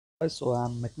So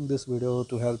I'm making this video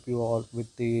to help you all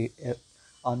with the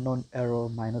unknown error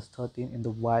 -13 in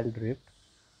the wild drift,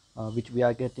 which we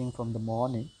are getting from the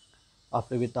morning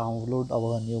after we download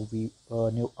our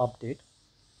new update.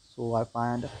 So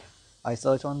I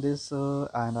search on this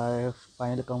and I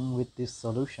finally come with this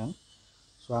solution.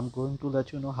 So I'm going to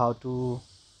let you know how to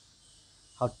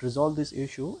resolve this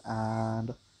issue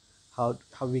and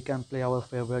how we can play our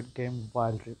favorite game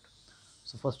wild drift.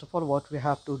 So first of all, what we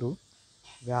have to do,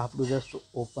 we have to just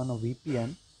open a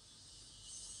VPN,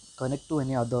 connect to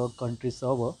any other country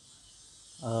server,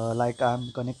 like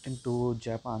I'm connecting to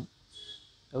Japan.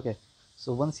 Okay,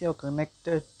 so once you are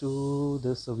connected to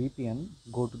this VPN,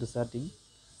 go to the setting,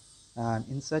 and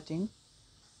in setting,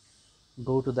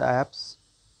 go to the apps,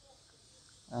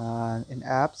 and in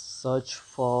apps search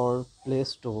for Play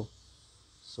Store.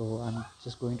 So I'm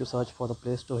just going to search for the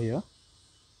Play Store here.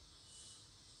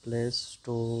 Play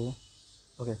Store.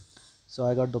 Okay, so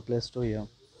I got the Play Store here,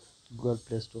 Google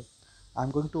Play Store. I'm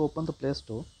going to open the Play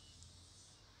Store,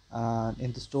 and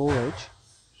in the storage,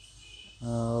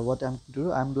 what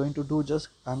I'm going to do, just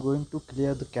I'm going to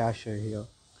clear the cache here.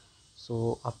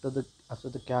 So after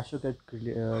the cache get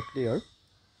clear,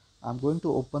 I'm going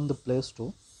to open the Play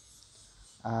Store,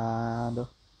 and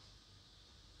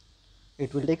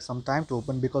it will take some time to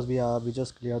open because we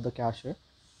just clear the cache,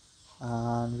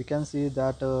 and we can see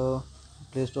that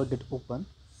Play Store get open.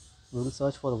 We will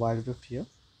search for the wild drift here.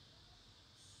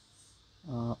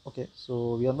 Okay,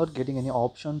 so we are not getting any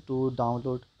option to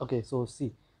download. Okay, so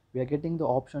see, we are getting the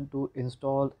option to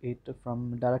install it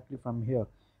from directly from here,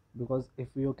 because if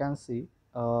you can see,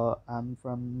 I'm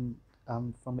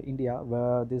from India,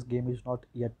 where this game is not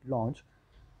yet launched.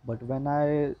 But when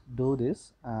I do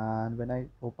this and when I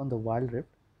open the wild rift,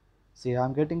 see,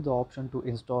 I'm getting the option to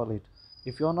install it.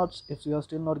 If you are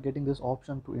still not getting this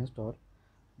option to install,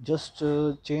 just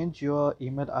change your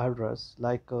email address.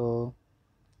 Like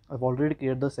I've already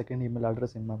created the second email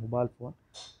address in my mobile phone.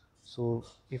 So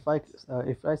if I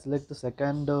select the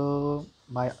second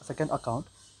my second account,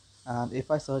 and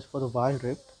if I search for the wild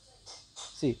rift,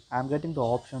 see, I'm getting the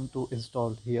option to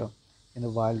install here in the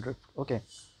wild rift. Okay,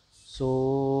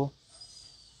 so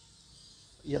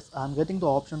yes, I'm getting the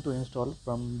option to install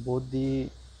from both the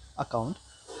account,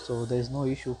 so there is no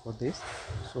issue for this.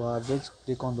 So I will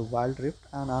click on the wild rift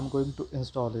and I'm going to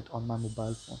install it on my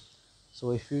mobile phone.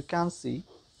 So if you can see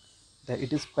that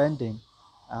it is pending,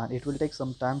 and it will take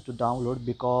some time to download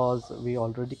because we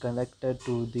already connected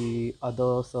to the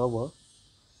other server.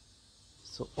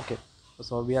 So okay,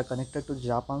 so we are connected to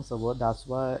Japan server, that's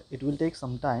why it will take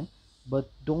some time. But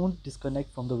don't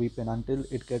disconnect from the VPN until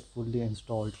it get fully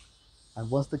installed. And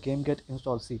once the game get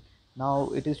installed, see, now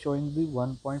it is showing the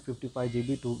 1.55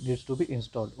 GB to needs to be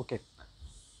installed. Okay,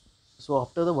 so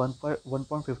after the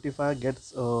 1.55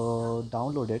 gets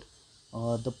downloaded,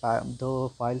 the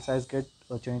file size get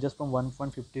changes from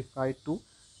 1.55 to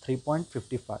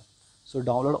 3.55. So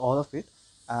download all of it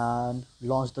and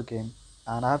launch the game.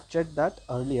 And I have checked that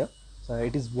earlier, so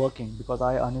it is working because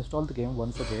I uninstalled the game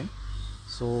once again.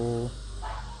 So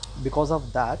because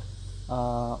of that,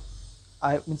 uh,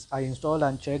 I installed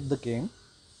and checked the game,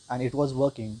 and it was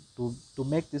working. To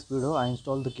make this video, I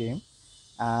installed the game,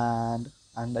 and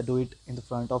I do it in the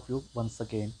front of you once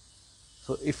again.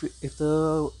 So if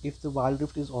the wild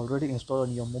rift is already installed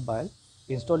on your mobile,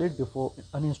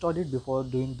 uninstall it before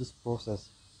doing this process.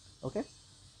 Okay,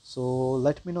 so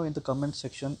let me know in the comment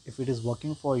section if it is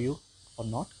working for you or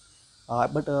not.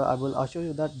 But I will assure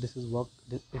you that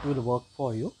it will work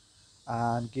for you.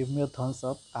 And give me a thumbs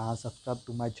up and subscribe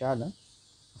to my channel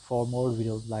for more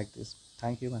videos like this.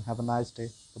 Thank you and have a nice day.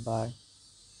 Bye bye.